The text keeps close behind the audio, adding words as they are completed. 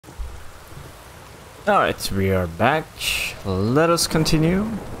Alright, we are back. Let us continue.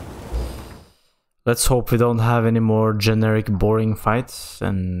 Let's hope we don't have any more generic boring fights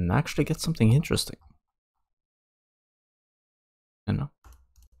and actually get something interesting. You know?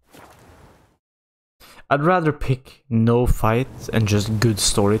 I'd rather pick no fight and just good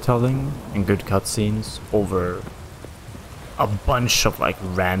storytelling and good cutscenes over a bunch of like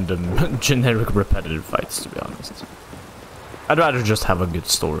random generic repetitive fights, to be honest. I'd rather just have a good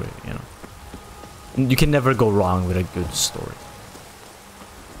story, you know. You can never go wrong with a good story.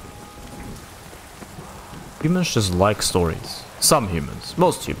 Humans just like stories. Some humans.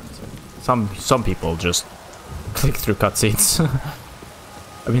 Most humans. Some people just click through cutscenes.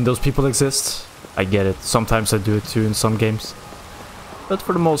 I mean, those people exist. I get it. Sometimes I do it too in some games. But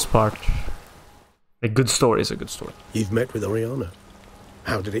for the most part, a good story is a good story. You've met with Oriana.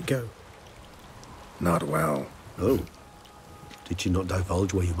 How did it go? Not well. Oh. Did she not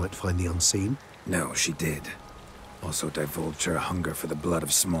divulge where you might find the unseen? No, she did. Also divulged her hunger for the blood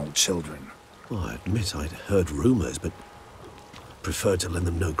of small children. Well, I admit I'd heard rumors, but preferred to lend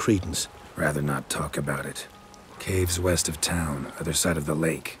them no credence. Rather not talk about it. Caves west of town, other side of the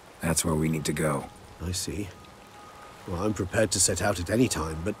lake. That's where we need to go. I see. Well, I'm prepared to set out at any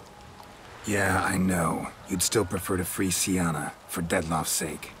time, but... Yeah, I know. You'd still prefer to free Sienna, for Deadloff's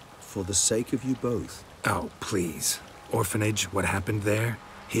sake. For the sake of you both. Oh, please. Orphanage, what happened there?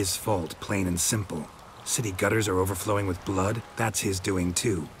 His fault, plain and simple. City gutters are overflowing with blood. That's his doing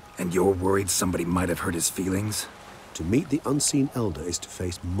too. And you're worried somebody might have hurt his feelings? To meet the unseen elder is to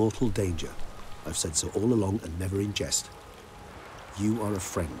face mortal danger. I've said so all along and never in jest. You are a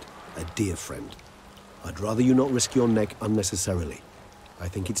friend, a dear friend. I'd rather you not risk your neck unnecessarily. I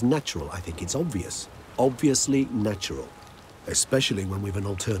think it's natural, I think it's obvious. Obviously natural. Especially when we've an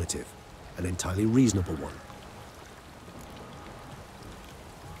alternative. An entirely reasonable one.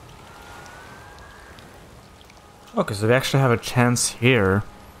 Okay, so we actually have a chance here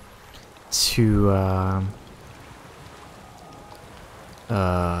to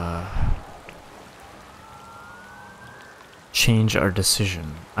change our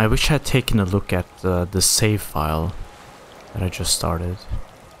decision. I wish I had taken a look at the save file that I just started.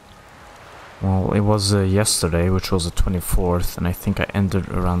 Well, it was yesterday, which was the 24th, and I think I ended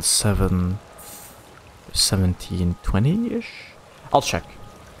around 17:20-ish? I'll check.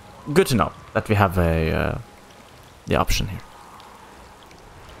 Good to know that we have the option here.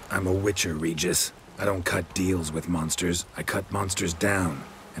 I'm a witcher, Regis. I don't cut deals with monsters. I cut monsters down,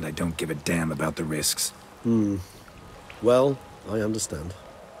 and I don't give a damn about the risks. Well, I understand.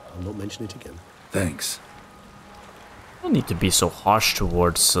 I'll not mention it again. Thanks. You don't need to be so harsh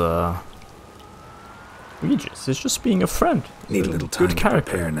towards Regis. It's just being a friend. Need a little time good to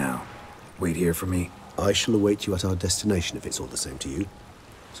character. prepare now. Wait here for me. I shall await you at our destination if it's all the same to you.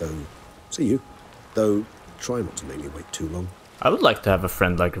 So, see you. Though, try not to make me wait too long. I would like to have a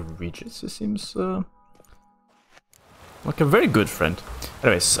friend like Regis. He seems like a very good friend.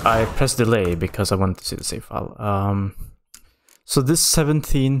 Anyways, I pressed delay because I wanted to see the save file. So this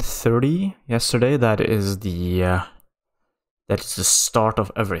 17:30 yesterday, that is the start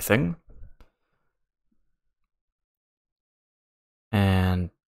of everything. And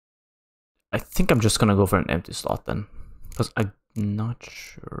I think I'm just gonna go for an empty slot then, because I'm not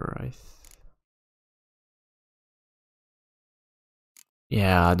sure.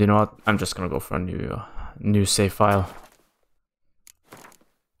 Yeah, do you know what? I'm just gonna go for a new save file.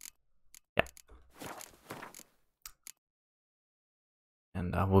 Yeah,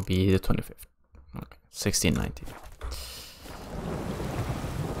 and that will be the 25th. Okay, 1690.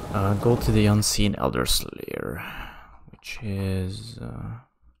 Go to the Unseen Elder's Lair, which is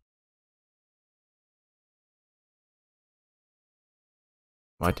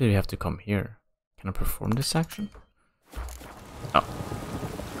why did we have to come here? Can I perform this action? Oh.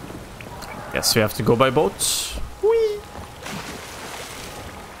 Yes, we have to go by boat. Whee!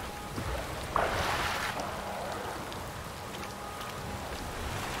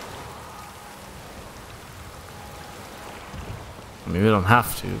 I mean, we don't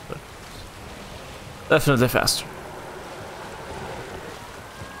have to, but definitely faster.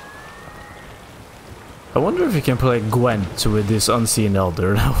 I wonder if we can play Gwent with this Unseen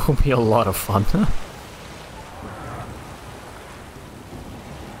Elder. That will be a lot of fun.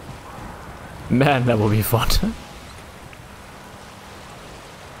 Man, that will be fun.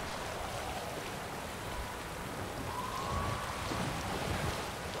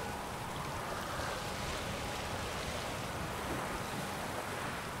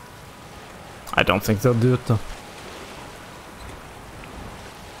 I don't think they'll do it though.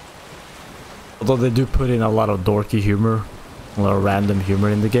 Although they do put in a lot of dorky humor A lot of random humor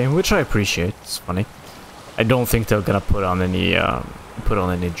in the game, which I appreciate. It's funny. I don't think they're gonna put on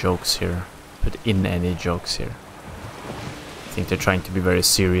any jokes here. Put in any jokes here. I think they're trying to be very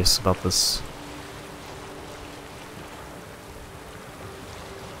serious about this.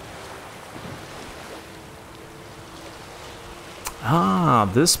 Ah,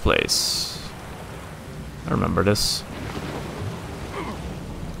 this place. I remember this.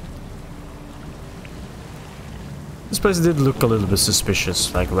 This place did look a little bit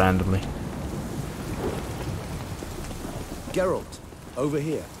suspicious, like randomly. Geralt, over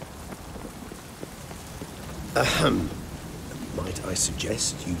here. Ahem. Might I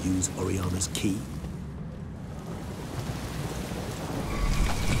suggest you use Oriana's key?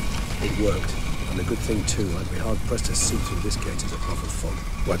 It worked. And a good thing too. I'd be hard pressed to see through this gate as a proper fog.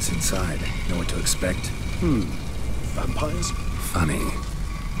 What's inside? Know what to expect? Vampires? Funny.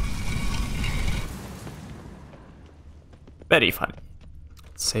 Very funny.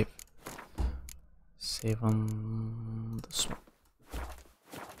 Save. Save on this one.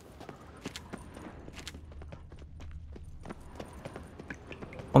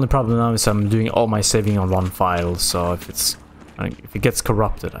 Only problem now is I'm doing all my saving on one file, so if it gets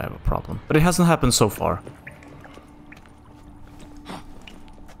corrupted, I have a problem. But it hasn't happened so far.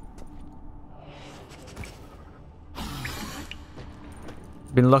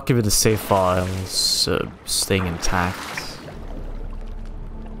 Been lucky with the save files staying intact.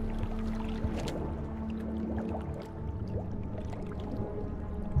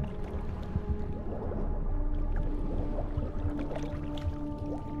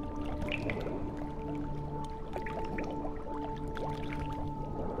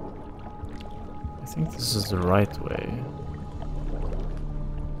 I think this is the right way.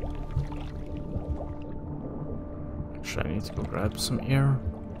 Actually, I need to go grab some air.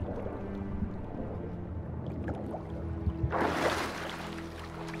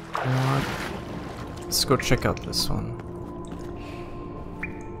 Let's go check out this one.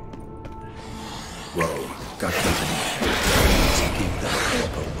 Whoa, got company. Let's give that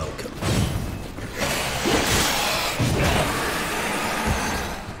proper welcome.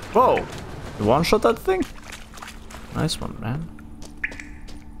 Whoa! You one-shot that thing? Nice one, man.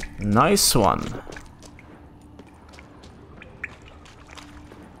 Nice one.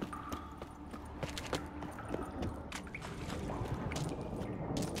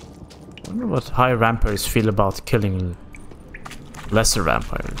 I wonder what high vampires feel about killing lesser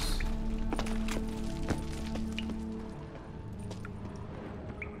vampires.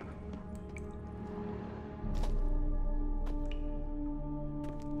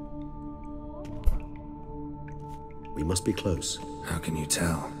 We must be close. How can you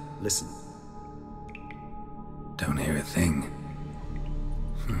tell? Listen. Don't hear a thing.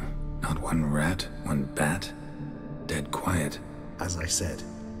 Not one rat, one bat. Dead quiet. As I said,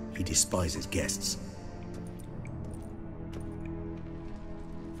 he despises guests.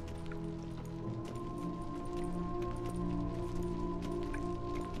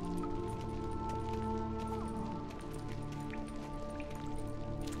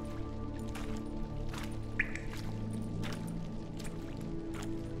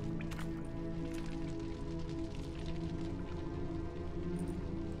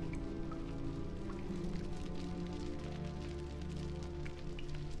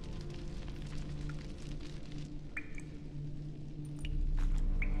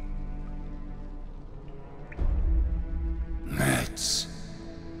 Let's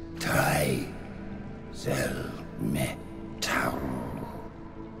try metal.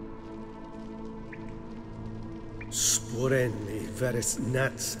 Sporenni veres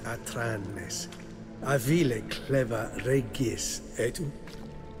nats atrannes, avile cleva regis etu.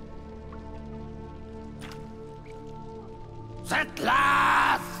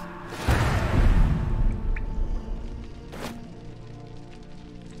 Settlers!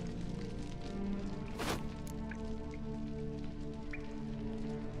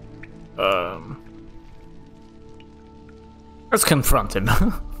 Let's confront him.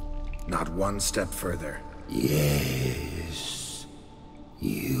 Not one step further. Yes,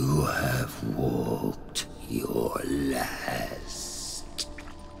 you have walked your last.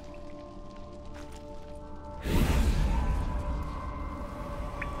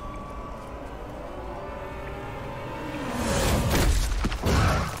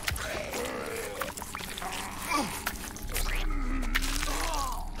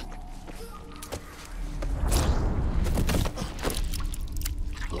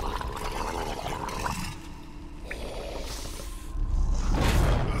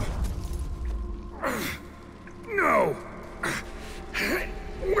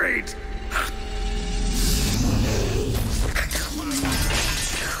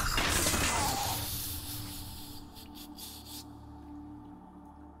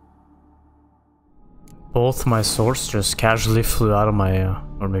 Both my swords just casually flew out of my,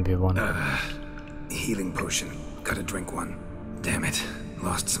 or maybe one. Healing potion. Gotta drink one. Damn it.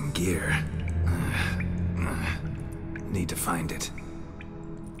 Lost some gear. Need to find it.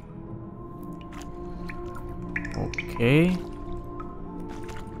 Okay.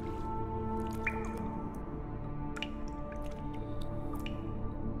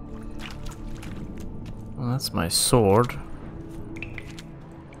 Well, that's my sword.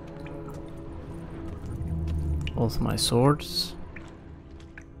 Both my swords.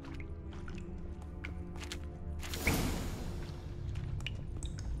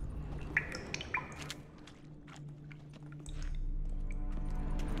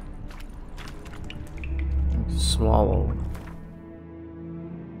 Swallow.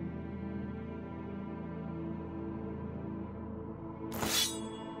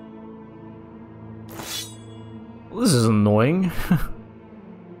 Well, this is annoying.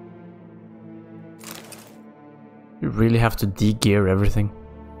 You really have to de-gear everything.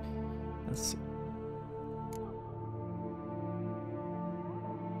 Let's see.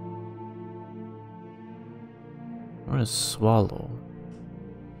 Where is Swallow?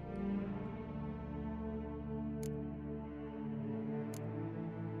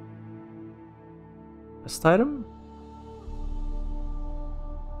 Best item?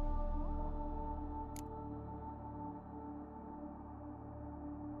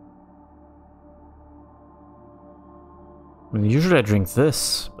 I mean, usually I drink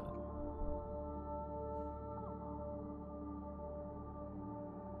this, but...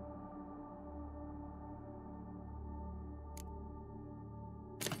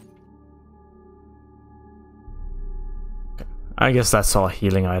 Okay. I guess that's all a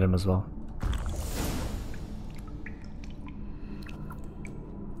healing item as well.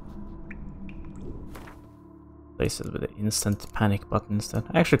 Place it with the instant panic button instead.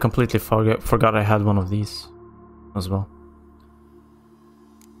 I actually completely forgot I had one of these as well.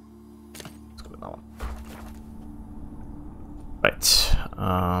 Let's go with that one. Right.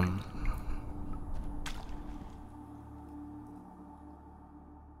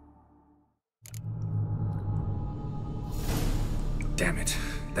 Damn it.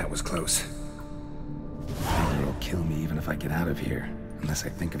 That was close. Hunger will kill me even if I get out of here. Unless I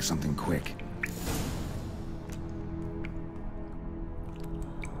think of something quick.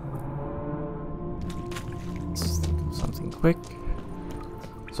 Something quick.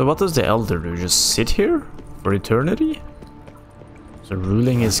 So what does the Elder do? Just sit here for eternity? So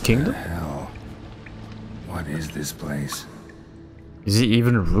ruling his kingdom? What the hell? What is this place? Is he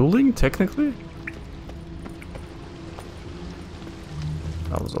even ruling, technically?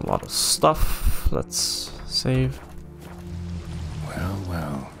 That was a lot of stuff. Let's save. Well,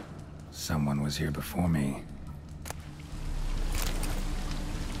 well. Someone was here before me.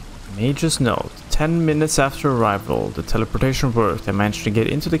 Mage's note. 10 minutes after arrival, the teleportation worked. I managed to get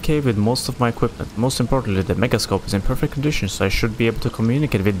into the cave with most of my equipment. Most importantly, the megascope is in perfect condition, so I should be able to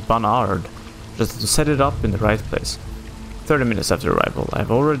communicate with Aard. Just to set it up in the right place. 30 minutes after arrival,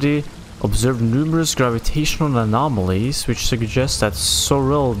 I've already observed numerous gravitational anomalies, which suggest that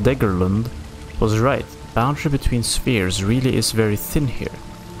Sorel Degerlund was right. The boundary between spheres really is very thin here.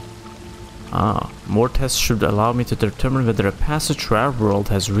 Ah, more tests should allow me to determine whether a passage to our world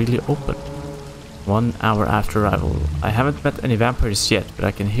has really opened. 1 hour after arrival. I haven't met any vampires yet, but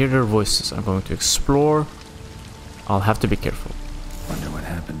I can hear their voices. I'm going to explore. I'll have to be careful. Wonder what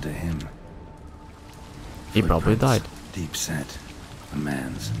happened to him. He probably died. Deep set. A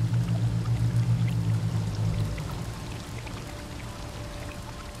man's.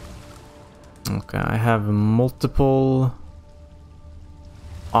 Okay, I have multiple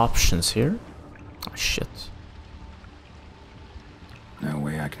options here. Oh, shit. No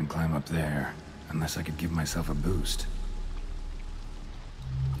way I can climb up there, unless I could give myself a boost.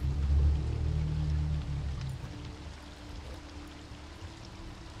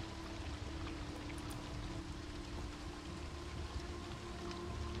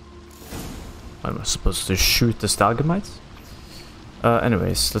 Am I supposed to shoot the stalagmites?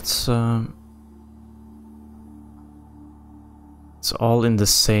 Anyways, let's... It's all in the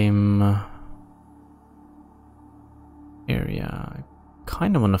same area. I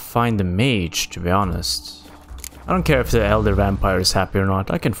kind of want to find the mage, to be honest. I don't care if the elder vampire is happy or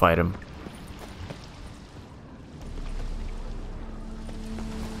not. I can fight him.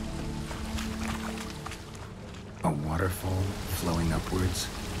 A waterfall flowing upwards?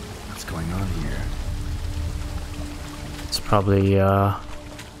 What's going on here? It's probably, the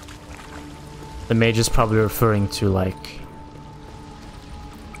mage is probably referring to, like,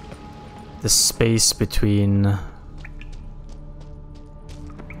 the space between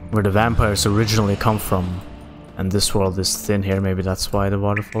where the vampires originally come from, and this world is thin here. Maybe that's why the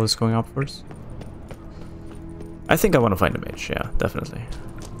waterfall is going upwards. I think I want to find a mage, yeah, definitely.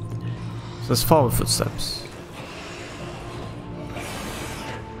 So let's follow footsteps.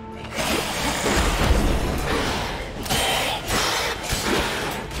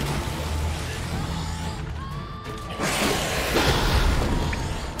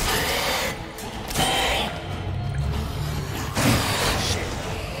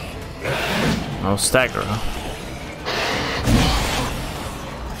 No stagger, huh?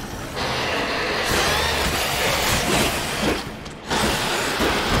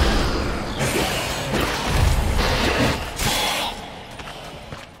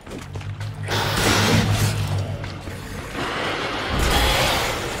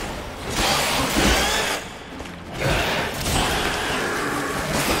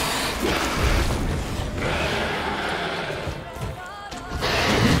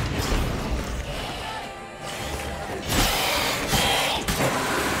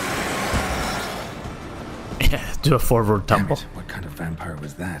 Do a forward tumble. Damn it, what kind of vampire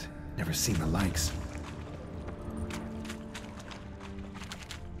was that? Never seen the likes.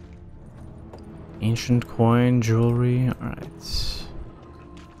 Ancient coin, jewelry, alright.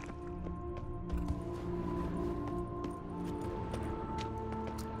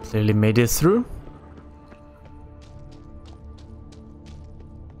 Clearly made it through.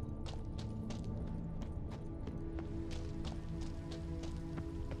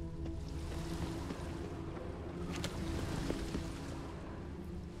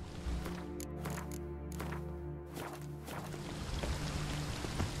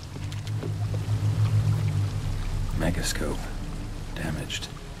 Megascope. Damaged.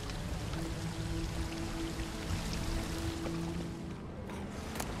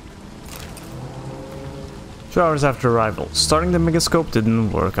 Two hours after arrival. Starting the megascope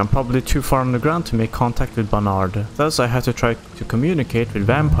didn't work. I'm probably too far on the ground to make contact with Aard. Thus I had to try to communicate with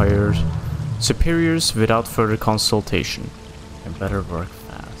vampires superiors without further consultation. I better work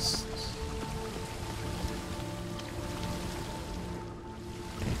fast.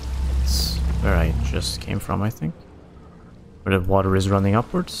 It's where I just came from, I think. Where the water is running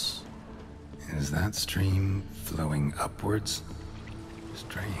upwards. Is that stream flowing upwards?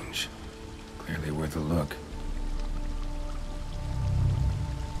 Strange. Clearly worth a look.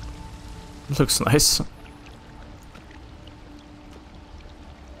 It looks nice.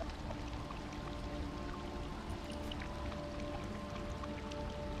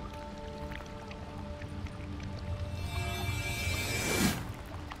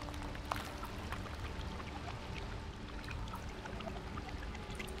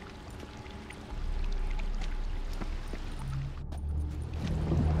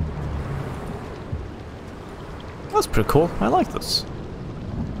 That's pretty cool. I like this.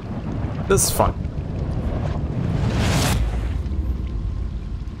 This is fun.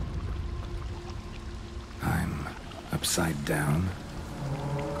 I'm upside down.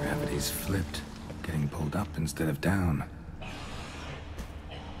 Gravity's flipped, getting pulled up instead of down.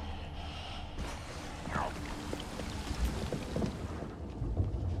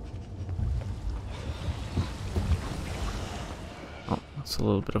 Oh, that's a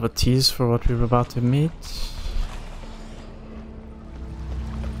little bit of a tease for what we're about to meet.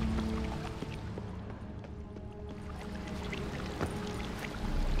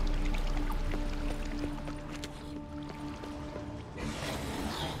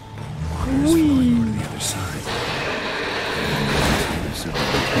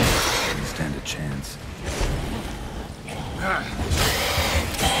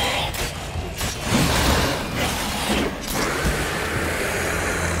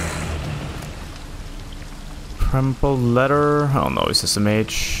 Trampled letter. Oh no, is this a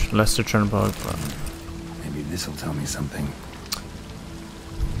mage? Lester Turnbug. Maybe this'll tell me something.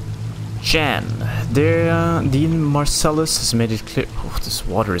 Jan, Dean Marcellus has made it clear. Oh, this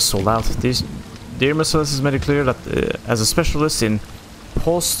water is so loud. Dear Marcellus has made it clear that as a specialist in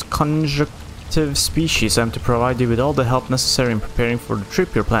post-conjunctive species, I'm to provide you with all the help necessary in preparing for the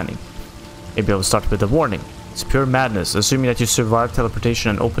trip you're planning. Maybe I will start with a warning. It's pure madness. Assuming that you survive teleportation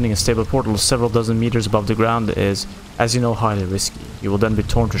and opening a stable portal several dozen meters above the ground is, as you know, highly risky. You will then be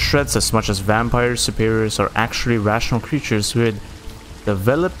torn to shreds as much as vampires superiors are actually rational creatures with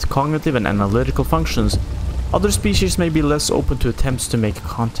developed cognitive and analytical functions. Other species may be less open to attempts to make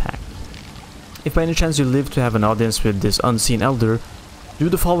contact. If by any chance you live to have an audience with this unseen elder, do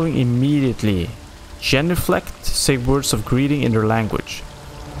the following immediately. Genuflect, say words of greeting in their language.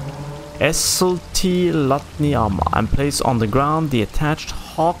 Esselti Latniama and place on the ground the attached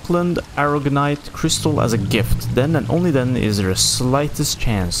Hawkland Aragonite crystal as a gift. Then and only then is there a slightest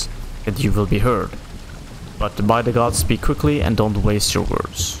chance that you will be heard. But by the gods, speak quickly and don't waste your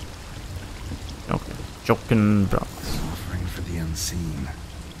words. Okay. Jokken Brats. Offering for the unseen.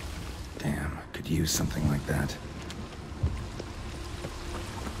 Damn, could use something like that.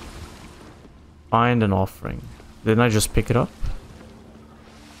 Find an offering. Didn't I just pick it up?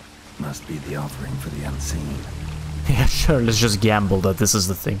 Must be the offering for the unseen. Yeah, sure, let's just gamble that this is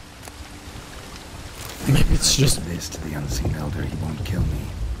the thing. Maybe it's just... this to the unseen elder, he won't kill me.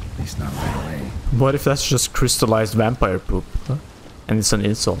 At least not right away. What if that's just crystallized vampire poop? Huh? And it's an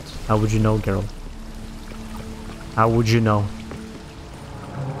insult. How would you know, Geralt? How would you know?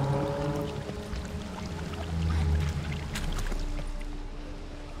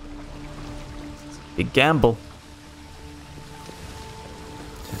 Big gamble.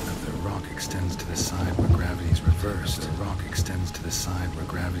 The rock extends to the side where gravity's reversed. The rock extends to the side where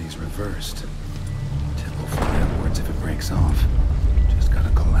gravity's reversed. Tip will fly upwards if it breaks off. Just gotta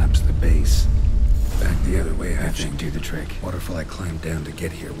collapse the base. Back the other way, I think, do the trick. Waterfall I climbed down to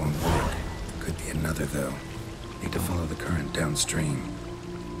get here won't work. Could be another, though. Need to follow the current downstream.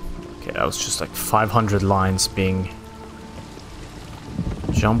 Okay, that was just like 500 lines being...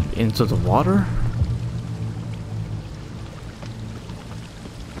 Jump into the water?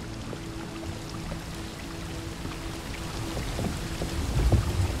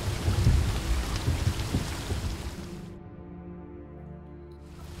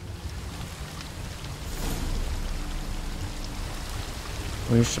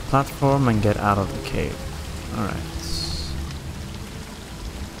 Reach the platform and get out of the cave. Alright.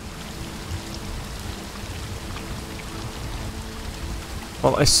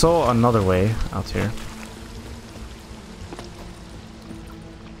 Well, I saw another way out here.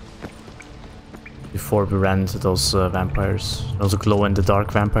 Before we ran into those vampires. Those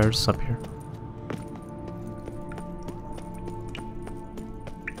glow-in-the-dark vampires up here.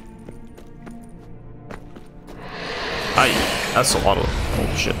 Aye. That's a lot of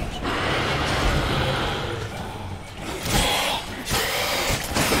holy shit.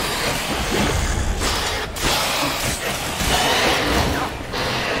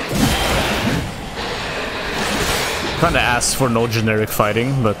 Kinda asked for no generic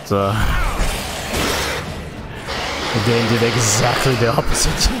fighting, but the game did exactly the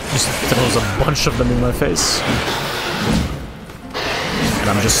opposite. Just throws a bunch of them in my face. And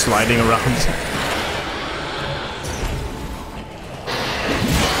I'm just sliding around.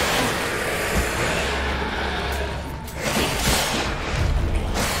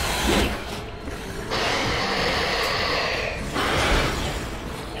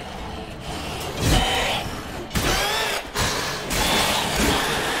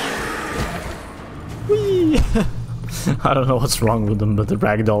 I don't know what's wrong with them, but the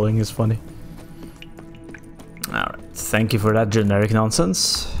ragdolling is funny. Alright, thank you for that generic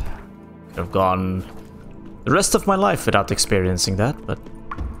nonsense. Could have gone the rest of my life without experiencing that, but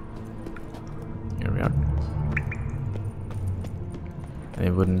here we are. And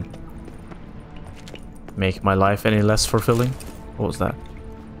it wouldn't make my life any less fulfilling. What was that?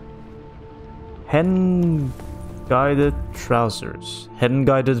 Hen-guided trousers.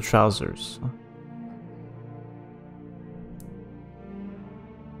 Hen-guided trousers. Huh?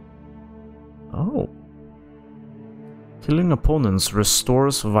 Oh. Killing opponents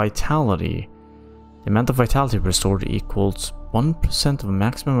restores vitality. The amount of vitality restored equals 1% of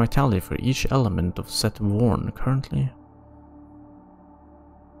maximum vitality for each element of set worn currently.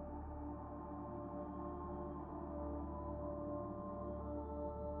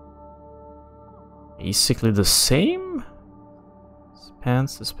 Basically the same?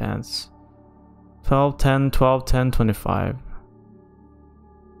 This pants. 12, 10, 12, 10, 25.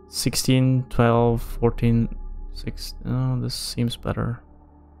 16, 12, 14, 6. Oh, this seems better.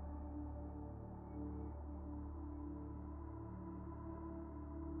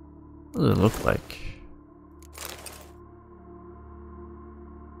 What does it look like?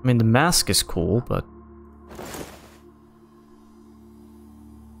 I mean, the mask is cool, but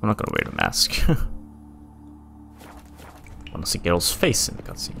I'm not gonna wear the mask. I want to see Geralt's face in the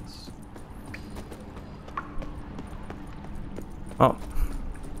cutscenes. Oh.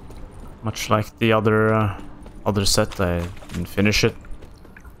 Much like the other set, I didn't finish it.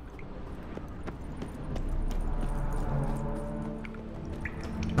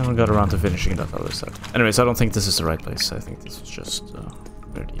 I never got around to finishing that other set. Anyways, I don't think this is the right place. I think this was just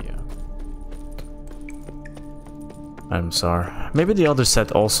where the items are. Maybe the other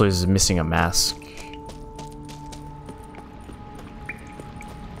set also is missing a mask.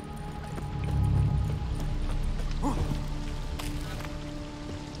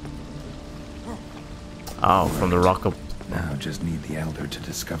 Oh, from the rock up. Now just need the Elder to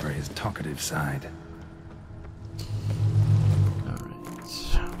discover his talkative side.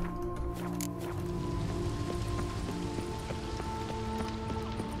 Alright.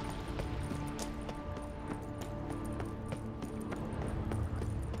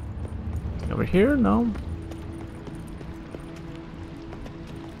 Over here? No. No.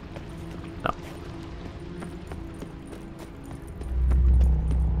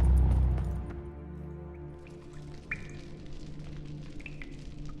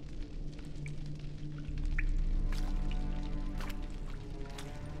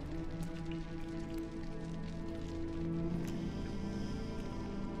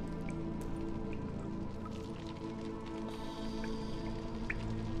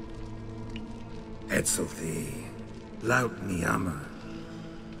 Etzelthi, laut mi ammer.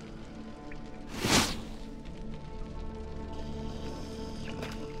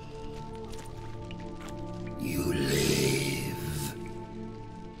 You live.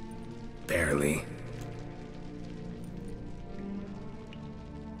 Barely.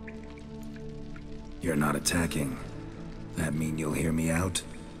 You're not attacking. That mean you'll hear me out?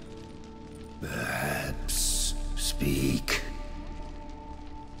 Perhaps speak.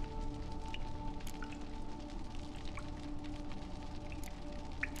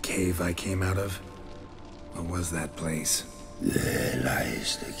 Cave I came out of? What was that place? There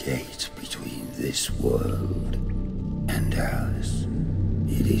lies the gate between this world and ours.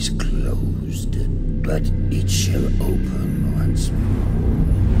 It is closed, but it shall open once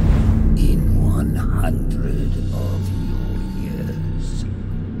more. In 100 of your years.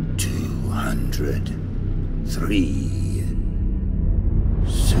 200. 3.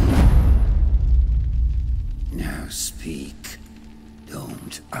 Soon. Now speak.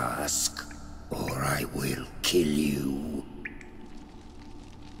 Don't ask, or I will kill you.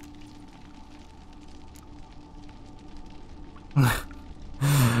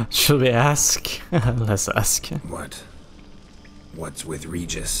 Should we ask? Let's ask. What? What's with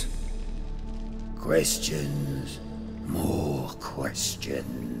Regis? Questions. More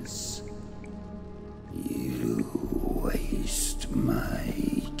questions. You waste my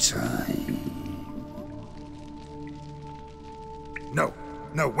time. No,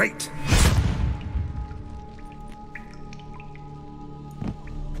 no, wait!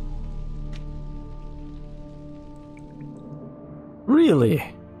 Really?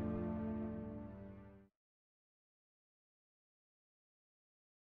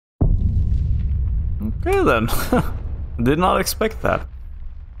 Okay then. Did not expect that.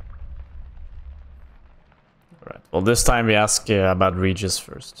 Alright, well this time we ask about Regis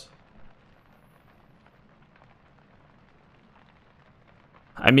first.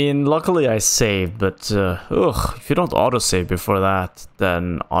 I mean, luckily I saved, but if you don't autosave before that,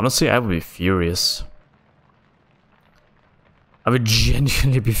 then honestly I would be furious. I would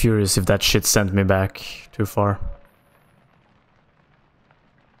genuinely be furious if that shit sent me back too far.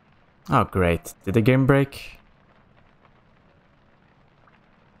 Oh great, did the game break?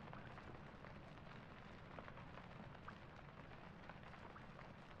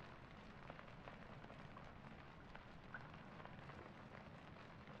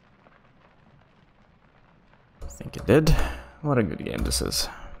 I think it did. What a good game this is.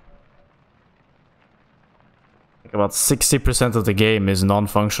 Like about 60% of the game is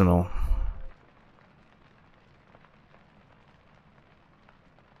non-functional.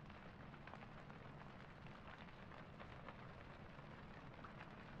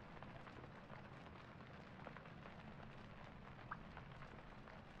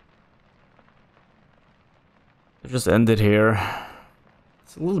 It just ended here.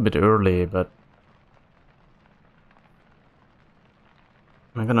 It's a little bit early, but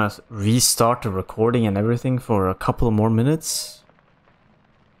I'm gonna restart the recording and everything for a couple more minutes.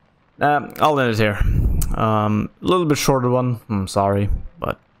 I'll end it here. A little bit shorter one. I'm sorry,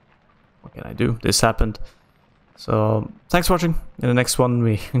 but what can I do? This happened. So thanks for watching. In the next one,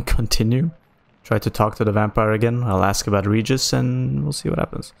 we continue. Try to talk to the vampire again. I'll ask about Regis, and we'll see what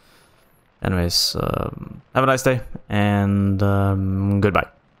happens. Anyways, have a nice day, and goodbye.